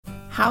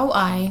how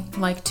I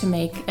like to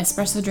make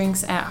espresso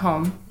drinks at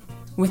home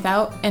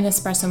without an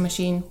espresso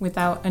machine,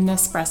 without an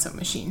espresso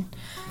machine.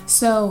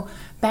 So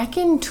back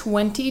in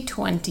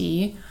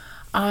 2020,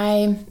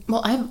 I've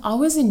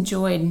always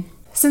enjoyed,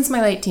 since my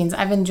late teens,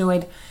 I've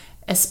enjoyed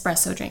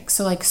espresso drinks.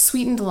 So like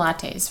sweetened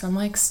lattes from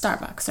like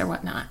Starbucks or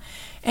whatnot.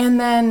 And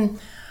then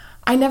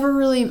I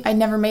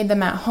never made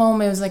them at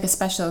home. It was like a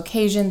special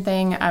occasion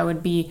thing. I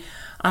would be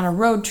on a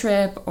road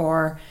trip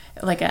or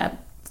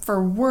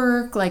for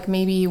work, like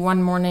maybe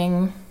one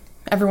morning,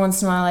 every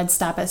once in a while I'd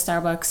stop at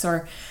Starbucks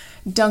or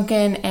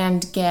Dunkin'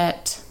 and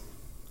get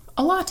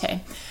a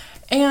latte.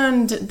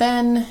 And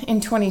then in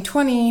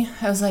 2020,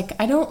 I was like,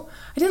 I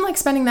didn't like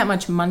spending that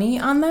much money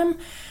on them.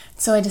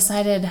 So I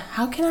decided,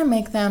 how can I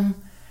make them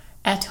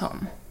at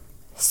home?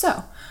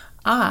 So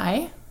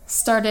I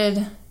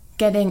started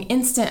getting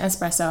instant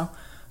espresso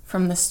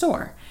from the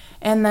store.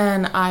 And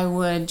then I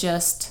would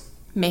just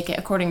make it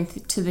according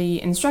to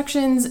the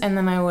instructions. And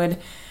then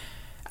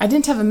I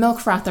didn't have a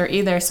milk frother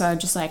either. So I would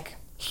just like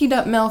heat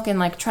up milk and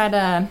like try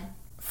to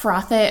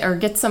froth it or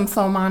get some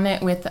foam on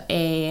it with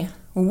a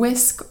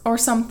whisk or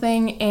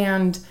something.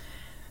 And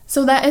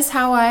so that is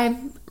how I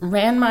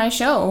ran my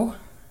show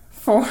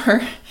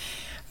for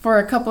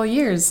a couple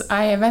years.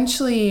 I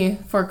eventually,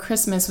 for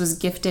Christmas, was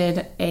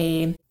gifted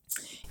a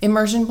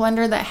immersion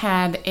blender that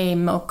had a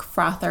milk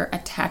frother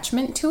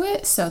attachment to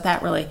it. So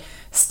that really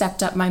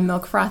stepped up my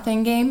milk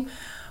frothing game.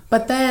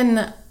 But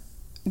then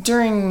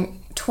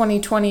during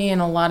 2020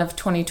 and a lot of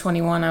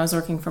 2021, I was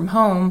working from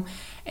home.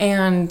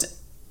 And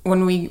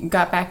when we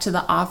got back to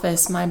the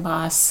office, my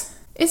boss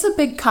is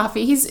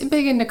he's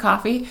big into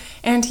coffee.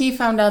 And he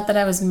found out that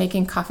I was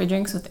making coffee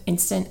drinks with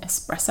instant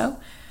espresso.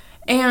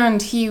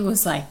 And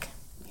he's like,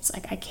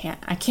 I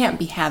can't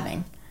be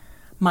having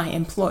my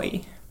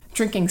employee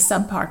drinking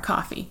subpar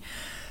coffee.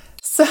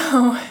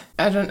 So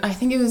I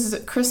think it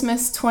was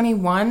Christmas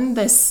 21.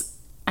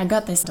 I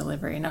got this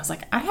delivery and I was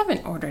like, I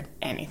haven't ordered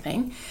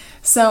anything.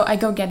 So I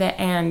go get it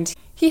and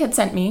he had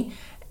sent me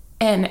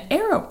an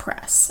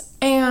AeroPress.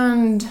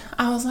 And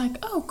I was like,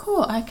 oh,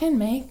 cool, I can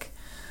make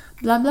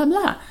blah, blah,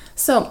 blah.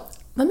 So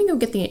let me go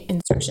get the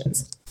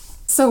instructions.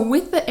 So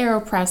with the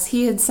AeroPress,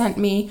 he had sent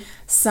me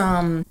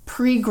some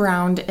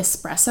pre-ground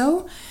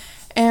espresso.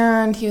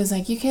 And he was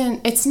like,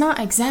 it's not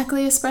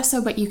exactly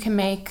espresso, but you can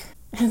make,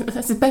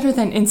 that's better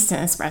than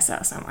instant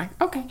espresso. So I'm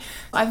like, okay.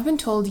 I've been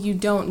told you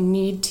don't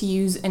need to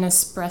use an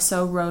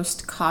espresso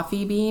roast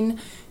coffee bean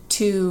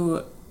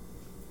to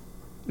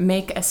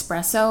make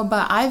espresso,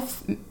 but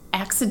I've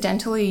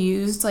accidentally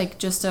used like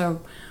just a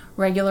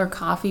regular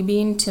coffee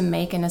bean to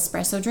make an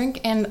espresso drink,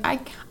 and I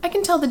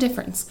can tell the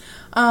difference.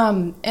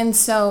 And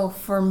so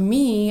for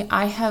me,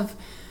 I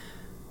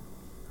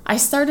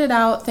started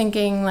out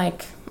thinking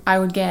like I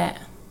would get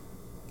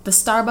the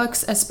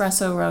Starbucks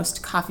espresso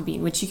roast coffee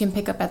bean, which you can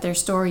pick up at their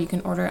store. You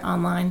can order it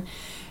online.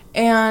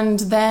 And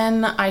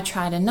then I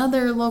tried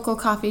another local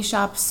coffee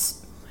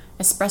shop's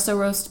espresso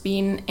roast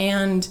bean.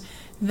 And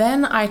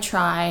then I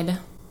tried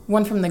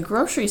one from the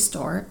grocery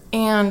store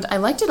and I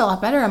liked it a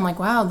lot better. I'm like,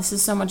 wow, this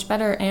is so much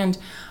better. And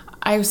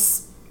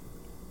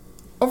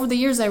over the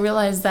years, I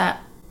realized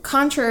that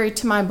contrary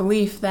to my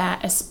belief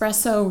that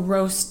espresso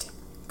roast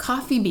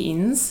coffee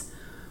beans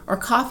or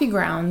coffee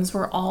grounds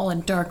were all a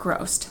dark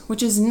roast,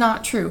 which is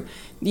not true.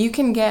 You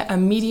can get a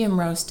medium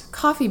roast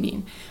coffee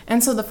bean.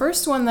 And so the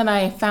first one that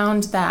I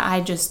found that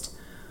I just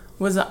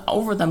was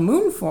over the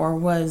moon for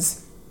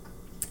was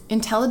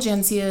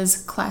Intelligentsia's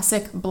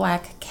classic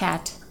Black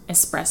Cat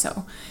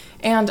espresso.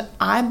 And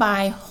I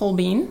buy whole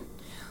bean.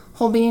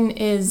 Whole bean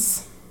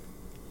is,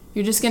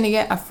 you're just going to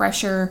get a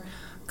fresher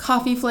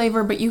coffee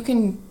flavor, but you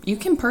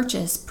can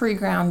purchase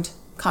pre-ground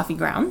coffee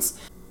grounds.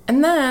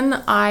 And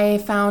then I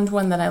found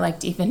one that I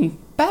liked even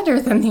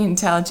better than the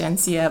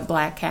Intelligentsia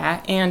Black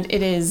Cat, and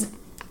it is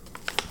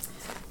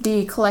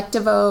the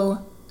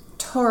Collectivo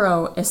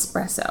Toro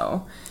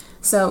Espresso.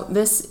 So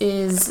this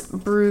is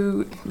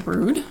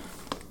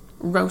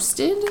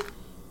roasted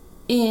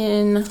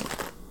in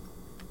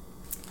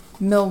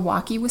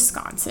Milwaukee,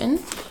 Wisconsin,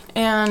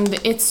 and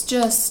it's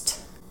just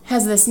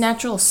has this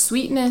natural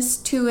sweetness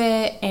to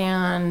it,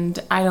 and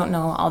I don't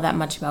know all that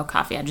much about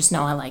coffee. I just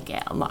know I like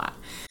it a lot.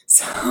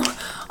 So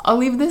I'll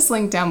leave this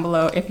link down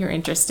below if you're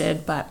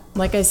interested. But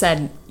like I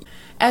said,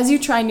 as you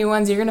try new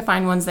ones, you're going to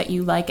find ones that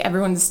you like.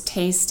 Everyone's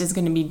taste is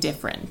going to be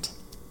different.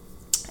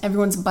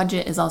 Everyone's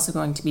budget is also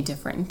going to be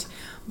different.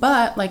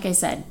 But like I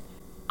said,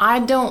 I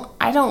don't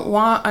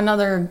want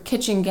another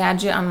kitchen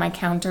gadget on my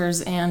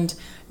counters, and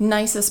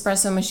nice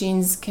espresso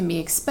machines can be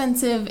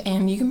expensive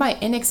and you can buy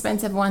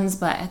inexpensive ones,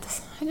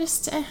 but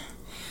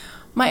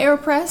my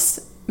AeroPress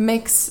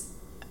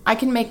I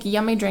can make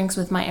yummy drinks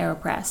with my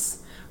AeroPress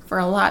for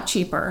a lot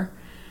cheaper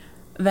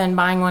than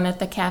buying one at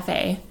the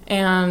cafe,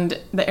 and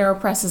the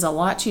AeroPress is a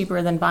lot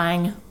cheaper than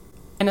buying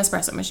an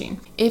espresso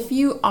machine. If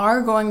you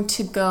are going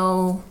to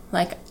go,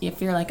 if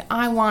you're like,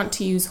 I want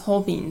to use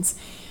whole beans,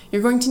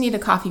 you're going to need a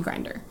coffee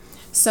grinder.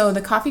 So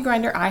the coffee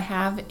grinder I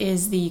have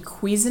is the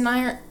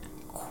Cuisinart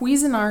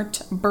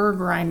Burr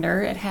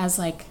grinder. It has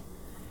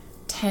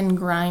 10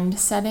 grind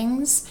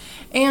settings.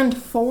 And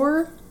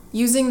for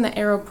using the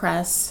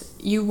AeroPress,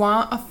 you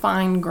want a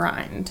fine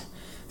grind.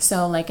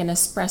 So like an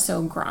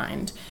espresso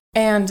grind.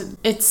 And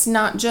it's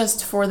not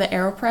just for the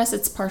AeroPress,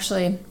 it's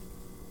partially,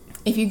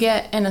 if you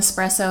get an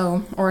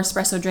espresso or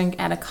espresso drink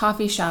at a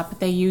coffee shop,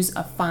 they use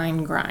a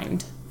fine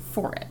grind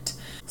for it.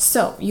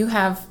 So you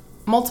have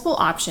multiple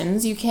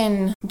options. You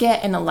can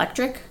get an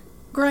electric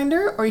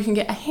grinder or you can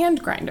get a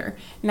hand grinder.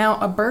 Now,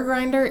 a burr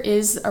grinder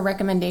is a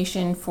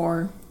recommendation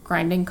for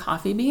grinding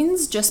coffee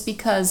beans just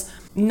because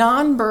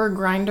non-burr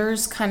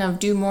grinders kind of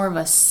do more of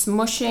a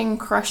smushing,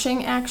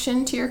 crushing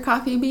action to your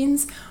coffee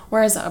beans,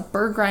 whereas a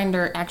burr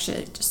grinder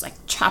actually just like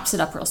chops it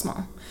up real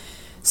small.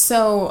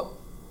 So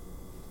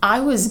I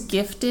was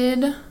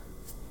gifted,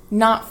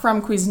 not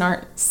from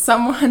Cuisinart,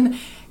 someone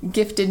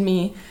gifted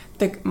me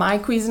my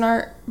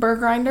Cuisinart burr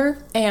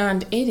grinder,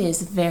 and it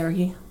is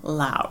very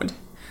loud.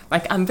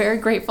 Like, I'm very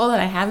grateful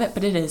that I have it,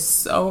 but it is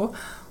so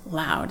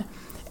loud.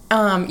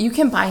 You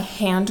can buy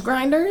hand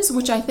grinders,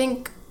 which I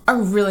think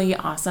are really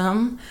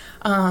awesome.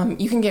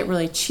 You can get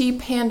really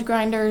cheap hand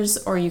grinders,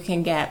 or you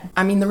can get,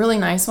 the really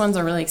nice ones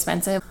are really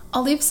expensive.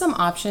 I'll leave some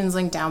options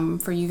linked down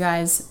for you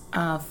guys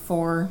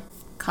for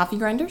coffee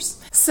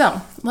grinders.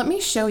 So let me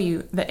show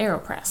you the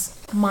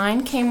AeroPress.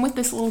 Mine came with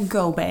this little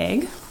go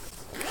bag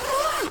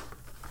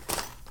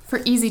for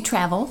easy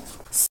travel.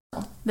 So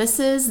this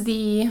is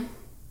the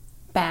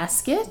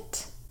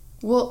basket.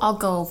 I'll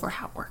go over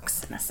how it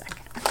works in a second.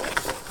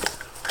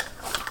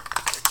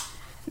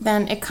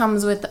 Then it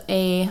comes with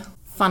a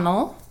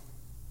funnel,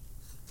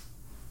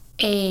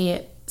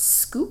 a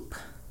scoop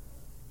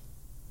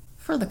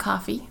for the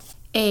coffee,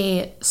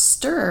 a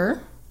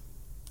stirrer,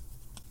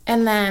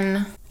 and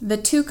then the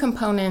two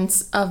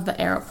components of the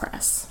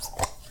AeroPress.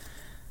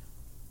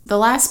 The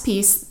last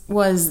piece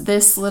was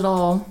this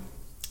little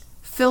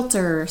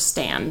filter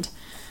stand.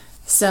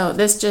 So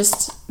this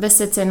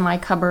sits in my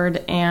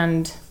cupboard,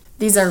 and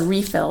these are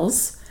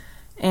refills,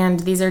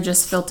 and these are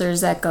just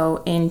filters that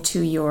go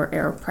into your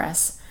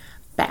AeroPress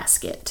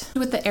basket.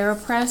 With the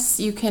AeroPress,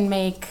 you can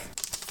make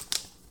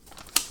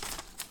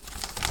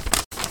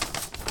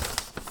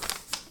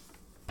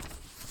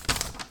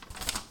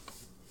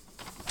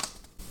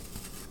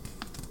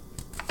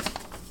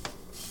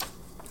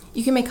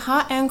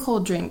hot and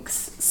cold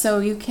drinks. So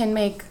you can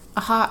make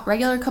a hot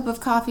regular cup of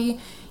coffee.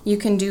 You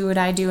can do what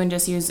I do and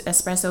just use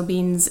espresso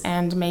beans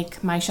and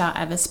make my shot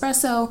of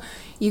espresso.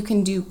 You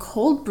can do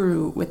cold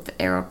brew with the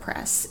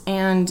AeroPress,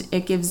 and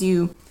it gives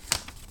you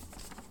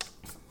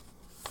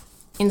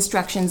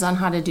instructions on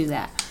how to do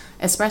that.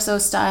 Espresso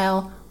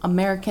style,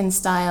 American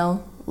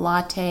style,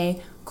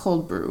 latte,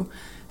 cold brew.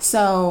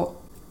 So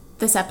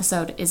this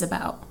episode is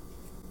about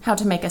how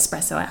to make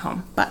espresso at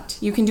home, but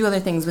you can do other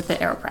things with the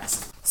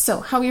AeroPress. So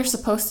how you're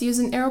supposed to use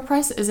an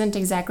AeroPress isn't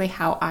exactly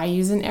how I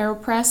use an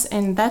AeroPress,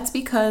 and that's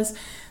because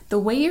the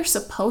way you're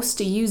supposed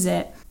to use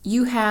it,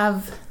 you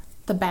have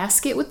the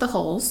basket with the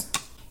holes,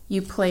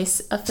 you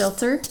place a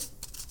filter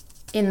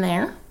in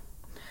there.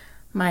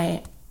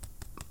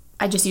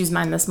 I just used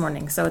mine this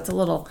morning, so it's a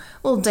little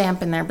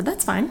damp in there, but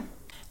that's fine.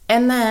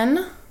 And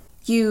then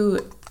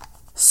you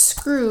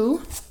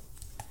screw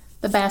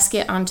the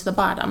basket onto the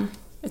bottom.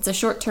 It's a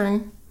short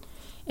turn,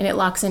 and it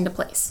locks into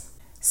place.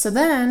 So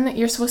then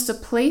you're supposed to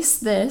place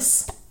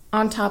this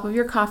on top of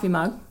your coffee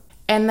mug,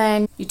 and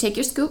then you take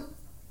your scoop.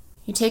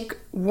 You take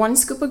 1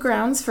 scoop of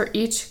grounds for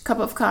each cup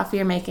of coffee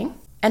you're making,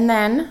 and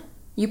then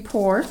you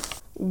pour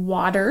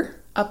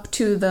water up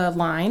to the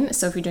line.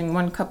 So if you're doing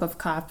 1 cup of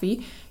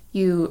coffee,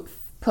 you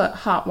put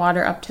hot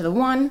water up to the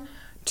 1,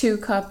 2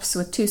 cups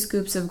with 2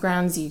 scoops of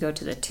grounds, you go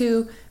to the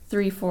 2,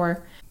 3,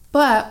 4.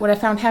 But what I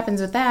found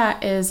happens with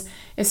that is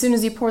as soon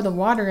as you pour the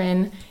water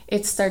in,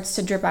 it starts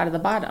to drip out of the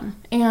bottom.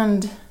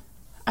 And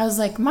I was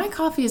like, my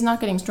coffee is not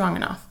getting strong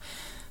enough.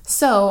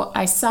 So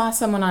I saw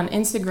someone on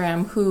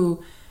Instagram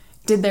who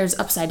did theirs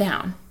upside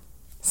down.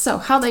 So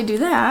how they do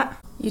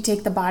that, you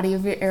take the body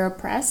of your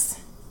AeroPress,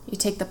 you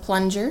take the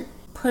plunger,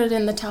 put it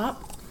in the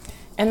top,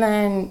 and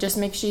then just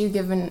make sure you've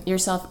given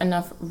yourself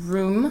enough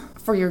room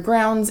for your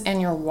grounds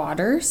and your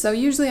water. So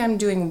usually I'm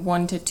doing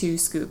 1 to 2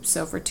 scoops.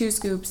 So for 2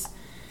 scoops,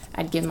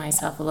 I'd give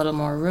myself a little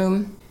more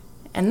room.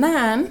 And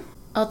then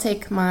I'll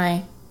take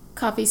my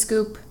coffee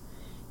scoop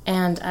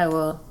and I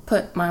will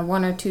put my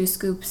 1 or 2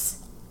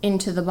 scoops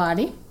into the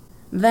body.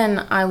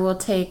 Then I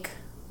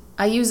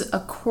use a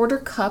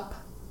 1/4 cup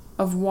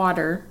of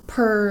water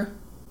per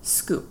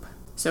scoop.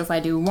 So if I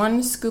do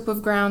 1 scoop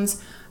of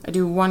grounds, I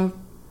do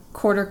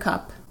 1/4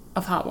 cup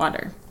of hot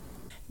water.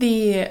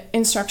 The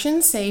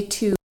instructions say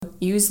to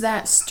use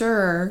that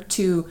stirrer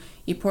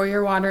you pour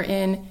your water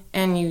in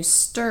and you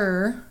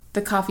stir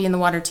the coffee and the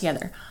water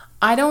together.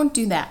 I don't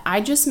do that.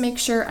 I just make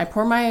sure I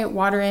pour my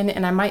water in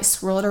and I might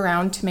swirl it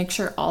around to make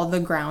sure all the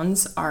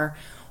grounds are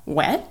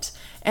wet.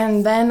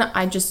 And then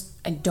I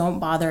don't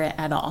bother it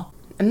at all.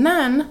 And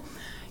then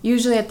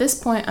usually at this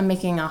point I'm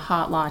making a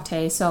hot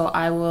latte. So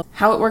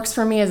how it works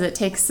for me is it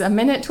takes 1:25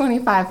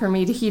 minutes for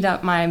me to heat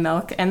up my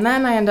milk, and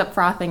then I end up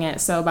frothing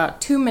it. So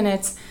about 2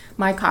 minutes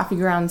my coffee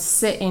grounds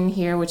sit in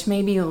here, which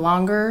may be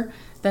longer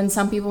than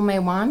some people may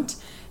want.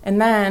 And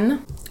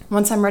then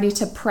once I'm ready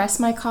to press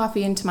my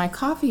coffee into my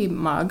coffee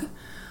mug,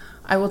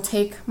 I will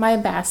take my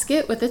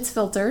basket with its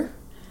filter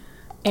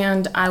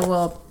and I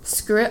will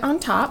screw it on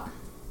top.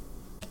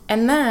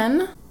 And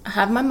then I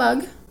have my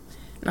mug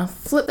and I'll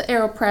flip the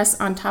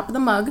AeroPress on top of the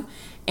mug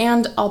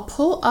and I'll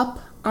pull up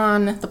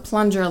on the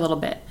plunger a little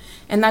bit.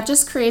 And that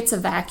just creates a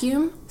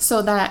vacuum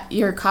so that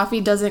your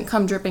coffee doesn't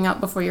come dripping out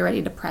before you're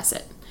ready to press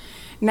it.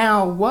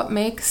 Now, what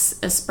makes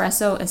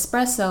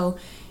espresso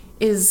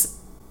is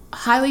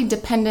highly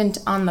dependent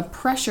on the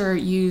pressure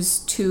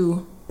used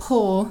to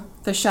pull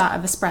the shot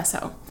of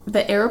espresso.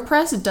 The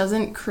AeroPress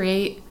doesn't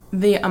create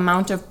the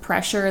amount of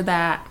pressure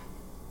that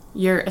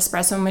your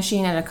espresso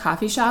machine at a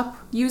coffee shop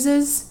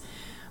uses,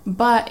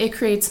 but it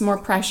creates more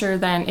pressure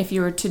than if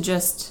you were to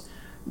just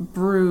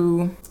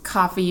brew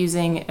coffee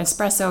using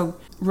espresso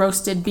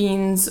roasted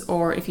beans,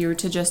 or if you were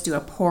to just do a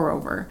pour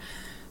over.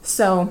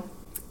 So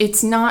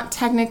it's not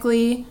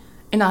technically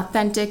an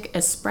authentic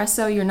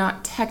espresso. You're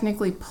not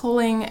technically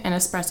pulling an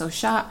espresso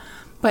shot,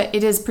 but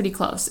it is pretty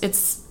close.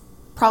 It's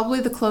probably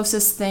the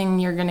closest thing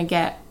you're gonna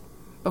get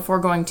before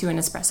going to an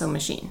espresso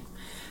machine.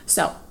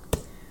 So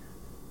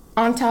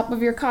on top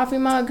of your coffee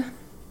mug,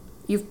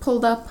 you've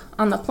pulled up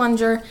on the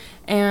plunger,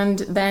 and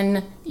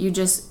then you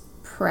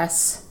just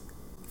press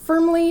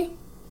firmly.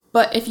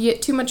 But if you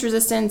get too much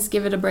resistance,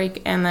 give it a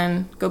break and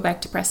then go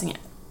back to pressing it.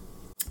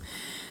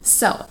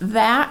 So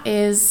that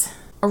is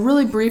a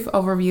really brief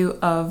overview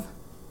of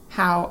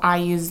how I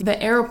use the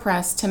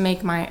AeroPress to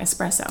make my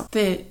espresso.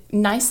 The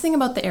nice thing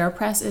about the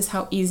AeroPress is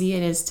how easy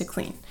it is to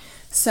clean.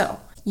 So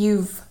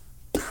you've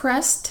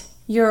pressed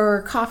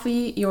your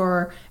coffee,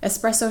 your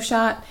espresso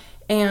shot,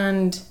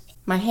 and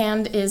my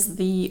hand is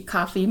the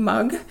coffee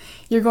mug.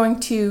 You're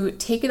going to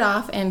take it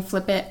off and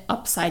flip it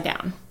upside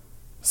down.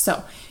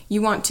 So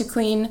you want to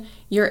clean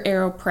your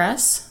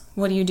AeroPress.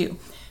 What do you do?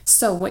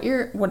 So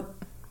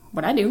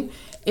what I do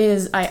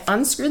is I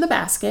unscrew the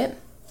basket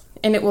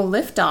and it will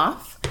lift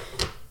off.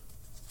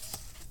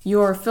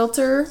 Your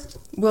filter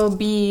will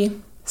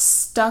be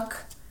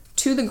stuck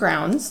to the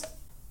grounds.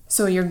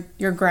 So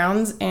your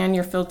grounds and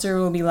your filter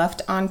will be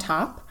left on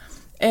top.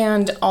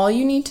 And all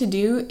you need to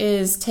do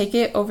is take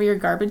it over your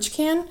garbage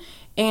can,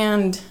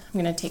 and I'm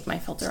gonna take my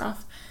filter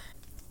off.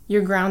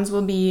 Your grounds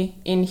will be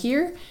in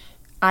here.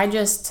 I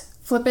just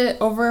flip it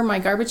over my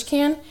garbage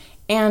can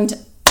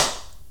and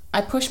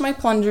I push my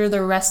plunger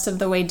the rest of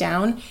the way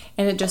down,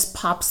 and it just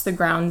pops the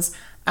grounds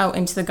out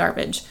into the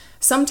garbage.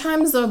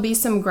 Sometimes there'll be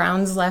some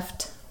grounds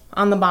left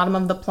on the bottom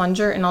of the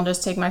plunger, and I'll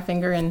just take my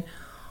finger and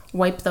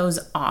wipe those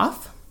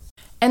off.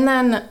 And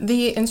then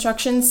the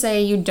instructions say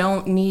you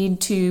don't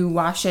need to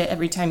wash it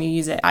every time you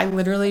use it. I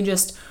literally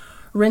just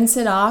rinse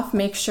it off,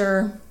 make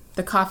sure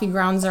the coffee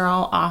grounds are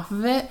all off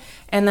of it,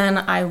 and then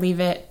I leave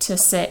it to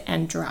sit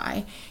and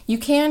dry. You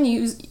can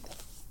use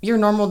your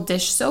normal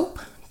dish soap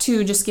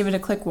to just give it a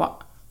quick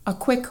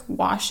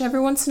wash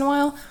every once in a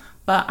while,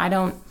 but I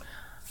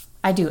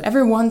do.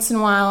 Every once in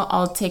a while,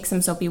 I'll take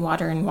some soapy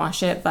water and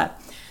wash it, but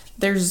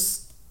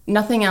there's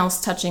nothing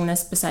else touching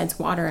this besides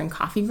water and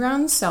coffee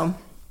grounds, so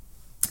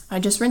I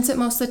just rinse it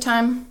most of the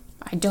time.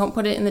 I don't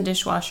put it in the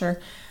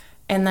dishwasher,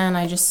 and then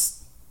I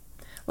just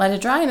let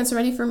it dry and it's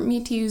ready for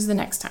me to use the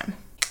next time.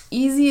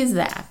 Easy as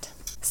that.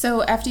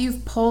 So after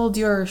you've pulled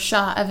your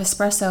shot of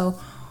espresso,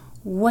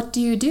 what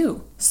do you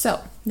do?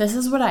 So this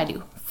is what I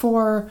do.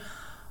 For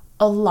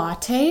a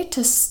latte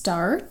to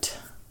start,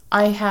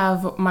 I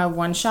have my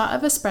 1 shot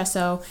of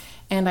espresso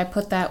and I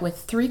put that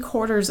with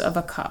 3/4 of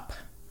a cup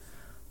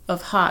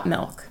of hot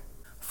milk.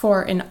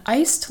 For an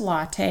iced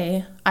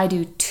latte, I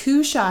do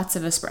 2 shots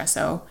of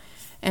espresso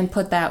and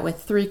put that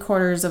with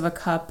 3/4 of a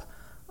cup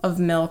of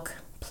milk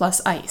plus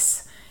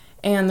ice.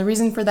 And the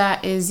reason for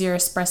that is your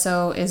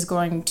espresso is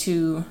going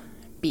to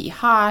be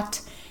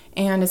hot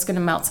and it's going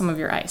to melt some of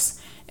your ice.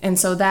 And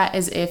so that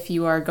is if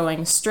you are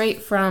going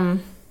straight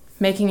from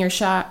making your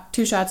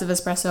 2 shots of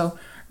espresso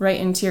right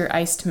into your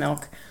iced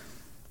milk.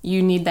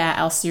 You need that,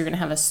 else you're going to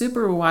have a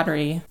super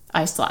watery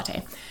iced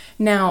latte.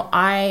 Now,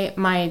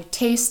 my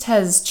taste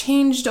has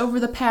changed over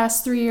the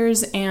past 3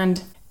 years,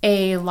 and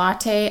a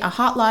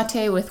hot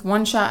latte with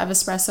 1 shot of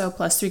espresso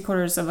plus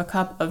 3/4 of a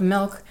cup of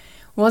milk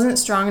wasn't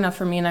strong enough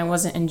for me and I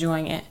wasn't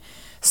enjoying it.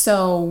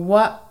 So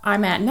what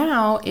I'm at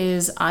now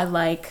is I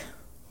like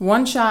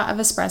 1 shot of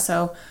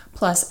espresso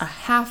plus a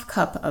 1/2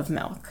 cup of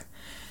milk.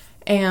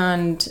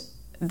 And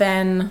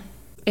then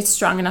it's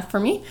strong enough for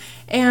me.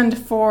 And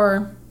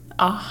for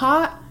a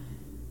hot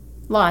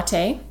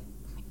latte,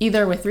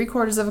 either with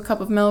 3/4 of a cup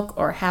of milk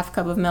or a 1/2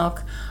 cup of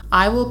milk,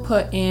 I will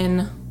put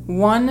in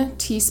 1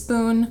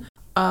 teaspoon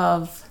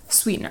of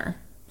sweetener,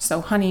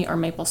 so honey or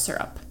maple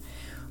syrup.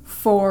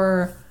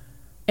 For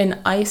an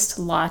iced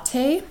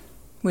latte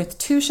with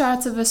 2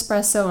 shots of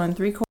espresso and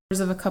 3/4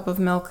 of a cup of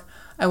milk,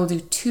 I will do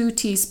 2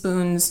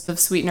 teaspoons of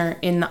sweetener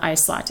in the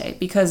iced latte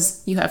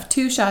because you have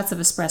 2 shots of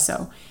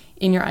espresso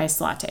in your iced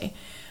latte.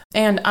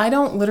 And I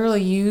don't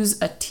literally use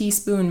a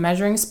teaspoon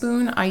measuring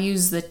spoon. I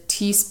use the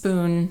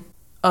teaspoon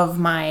of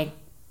my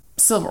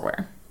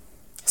silverware.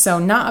 So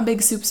not a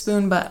big soup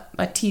spoon, but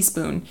a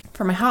teaspoon.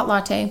 For my hot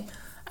latte,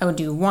 I would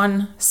do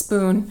 1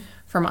 spoon.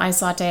 For my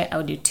iced latte, I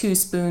would do 2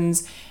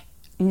 spoons.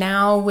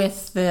 Now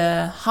with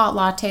the hot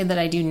latte that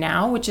I do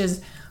now, which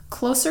is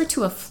closer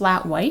to a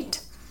flat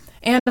white,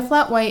 and a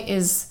flat white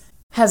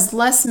has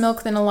less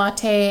milk than a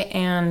latte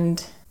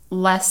and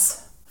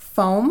less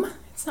foam.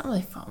 It's not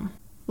really foam.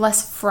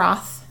 Less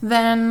froth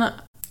than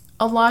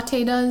a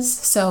latte does,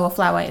 so a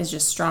flat white is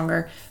just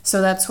stronger.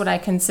 So that's what I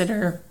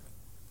consider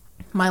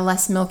my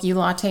less milky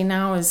latte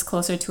now, is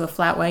closer to a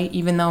flat white.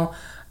 Even though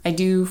I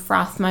do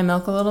froth my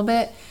milk a little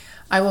bit,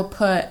 I will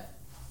put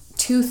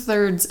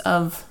 2/3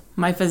 of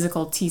my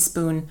physical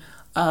teaspoon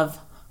of,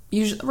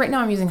 usually right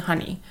now I'm using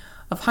honey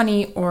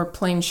or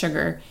plain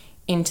sugar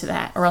into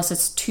that, or else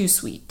it's too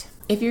sweet.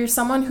 If you're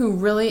someone who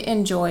really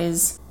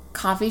enjoys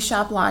coffee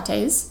shop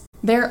lattes,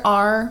 there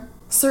are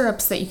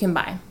syrups that you can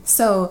buy.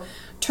 So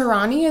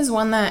Torani is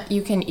one that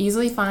you can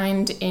easily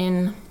find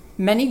in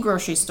many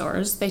grocery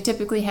stores. They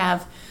typically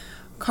have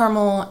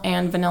caramel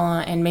and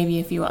vanilla and maybe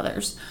a few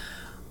others.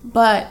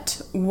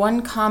 But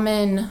one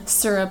common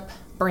syrup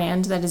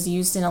brand that is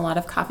used in a lot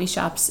of coffee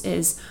shops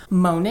is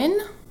Monin.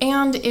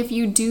 And if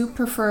you do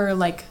prefer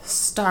like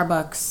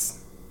Starbucks,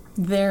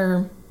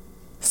 their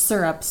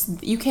syrups,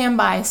 you can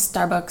buy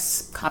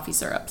Starbucks coffee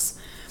syrups.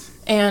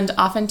 And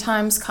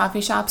oftentimes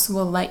coffee shops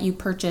will let you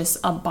purchase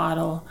a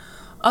bottle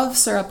of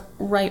syrup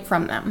right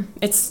from them.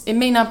 It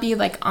may not be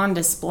like on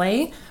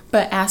display,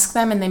 but ask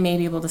them and they may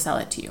be able to sell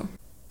it to you.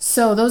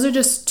 So those are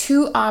just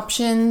 2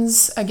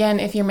 options. Again,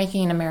 if you're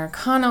making an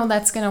Americano,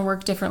 that's going to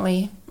work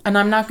differently. And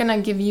I'm not going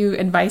to give you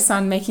advice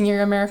on making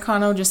your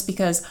Americano just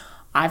because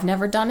I've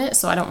never done it,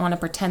 so I don't want to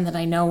pretend that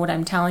I know what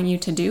I'm telling you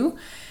to do.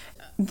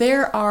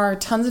 There are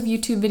tons of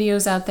YouTube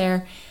videos out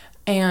there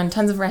and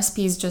tons of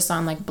recipes just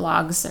on like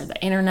blogs or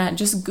the internet.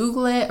 Just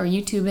Google it or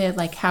YouTube it,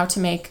 like how to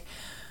make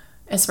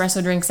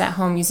espresso drinks at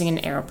home using an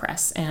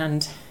AeroPress,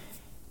 and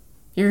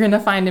you're going to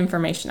find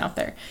information out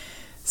there.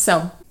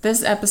 So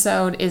this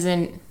episode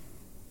isn't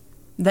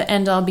the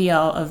end-all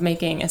be-all of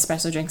making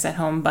espresso drinks at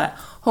home, but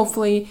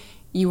hopefully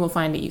you will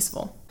find it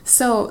useful.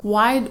 So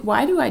why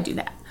do I do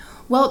that?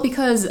 Well,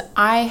 because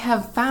I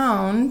have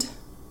found,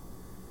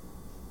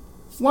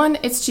 one,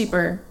 it's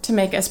cheaper to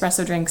make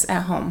espresso drinks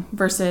at home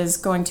versus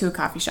going to a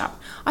coffee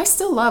shop. I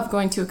still love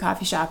going to a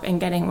coffee shop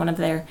and getting one of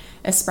their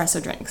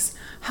espresso drinks.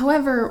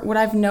 However, what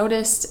I've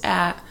noticed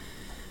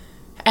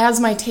as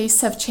my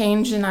tastes have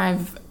changed and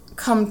I've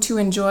come to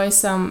enjoy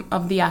some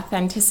of the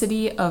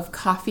authenticity of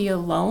coffee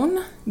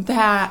alone,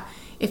 that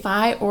if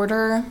I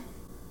order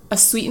a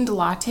sweetened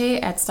latte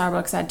at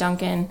Starbucks, at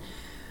Dunkin',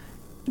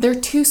 they're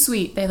too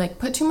sweet. They like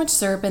put too much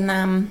syrup in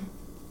them,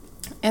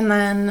 and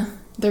then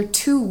they're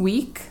too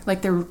weak,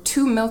 like they're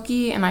too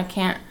milky, and I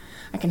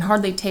can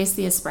hardly taste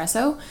the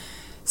espresso.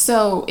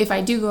 So if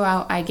I do go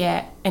out, I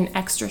get an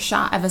extra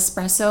shot of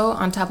espresso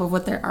on top of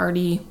what they're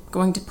already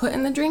going to put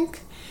in the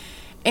drink,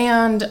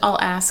 and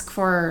I'll ask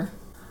for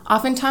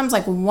oftentimes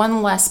like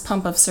 1 less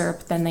pump of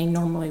syrup than they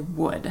normally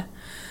would.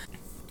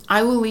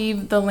 I will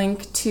leave the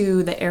link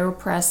to the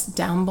AeroPress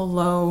down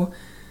below.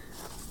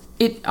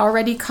 It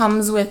already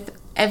comes with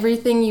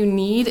everything you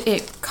need.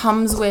 It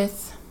comes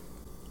with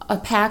a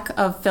pack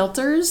of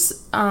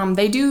filters.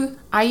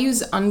 I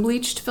use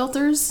unbleached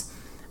filters.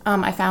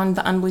 I found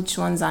the unbleached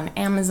ones on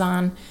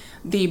Amazon.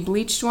 The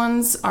bleached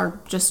ones are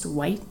just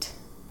white.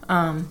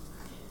 Some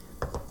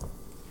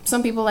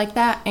people like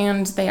that,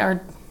 and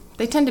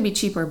they tend to be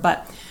cheaper,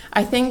 but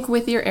I think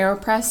with your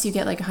AeroPress you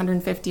get like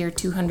 150 or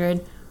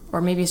 200,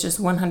 or maybe it's just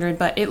 100,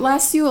 but it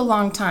lasts you a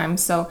long time.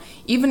 So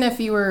even if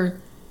you were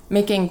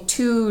making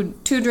two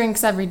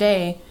drinks every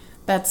day,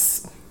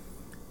 that's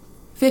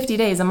 50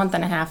 days, a month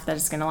and a half that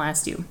it's going to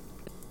last you.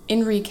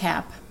 In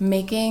recap,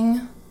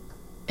 making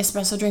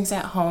espresso drinks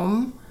at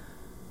home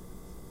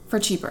for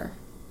cheaper.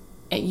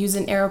 Use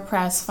an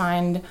AeroPress,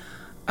 find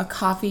a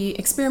coffee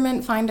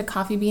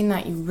bean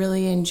that you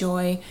really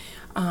enjoy,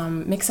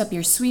 mix up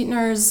your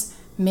sweeteners,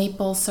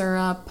 maple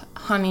syrup,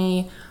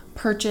 honey,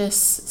 purchase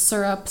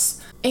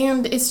syrups,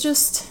 and it's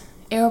just,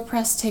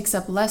 AeroPress takes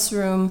up less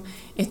room.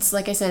 It's,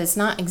 like I said, it's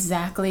not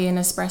exactly an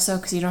espresso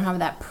because you don't have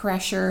that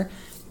pressure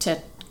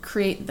to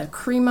create the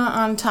crema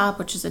on top,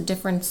 which is a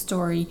different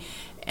story.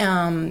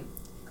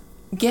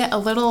 Get a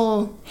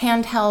little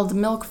handheld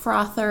milk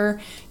frother.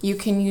 You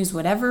can use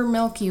whatever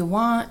milk you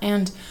want,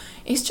 and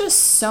it's just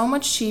so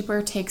much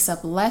cheaper, takes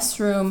up less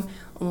room,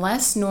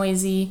 less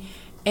noisy,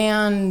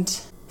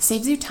 and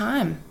saves you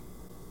time.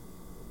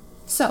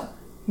 So,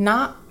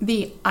 not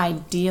the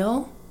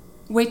ideal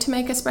way to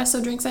make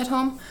espresso drinks at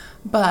home,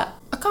 but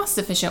a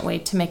cost-efficient way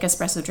to make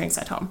espresso drinks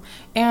at home.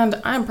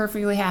 And I'm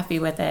perfectly happy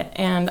with it.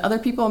 And other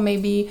people may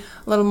be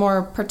a little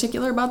more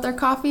particular about their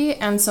coffee,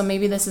 and so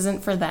maybe this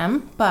isn't for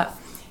them. But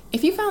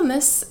if you found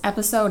this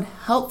episode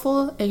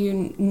helpful, if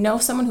you know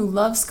someone who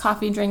loves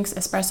coffee drinks,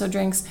 espresso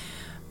drinks,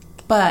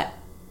 but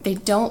they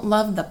don't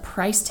love the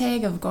price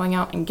tag of going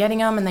out and getting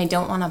them, and they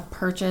don't want to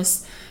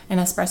purchase an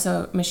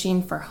espresso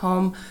machine for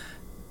home,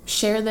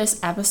 share this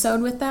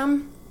episode with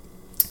them.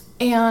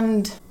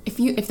 And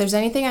if there's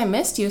anything I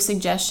missed, you have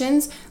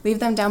suggestions, leave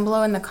them down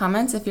below in the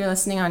comments if you're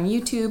listening on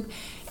YouTube.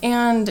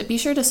 And be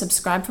sure to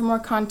subscribe for more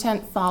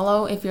content,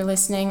 follow if you're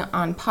listening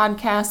on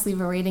podcasts,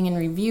 leave a rating and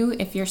review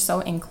if you're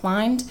so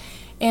inclined.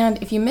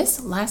 And if you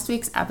missed last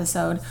week's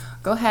episode,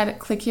 go ahead,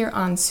 click here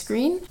on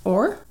screen,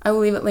 or I will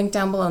leave it linked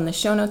down below in the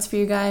show notes for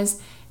you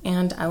guys,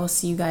 and I will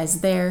see you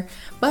guys there.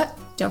 But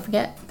don't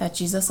forget that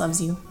Jesus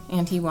loves you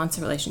and he wants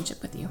a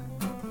relationship with you.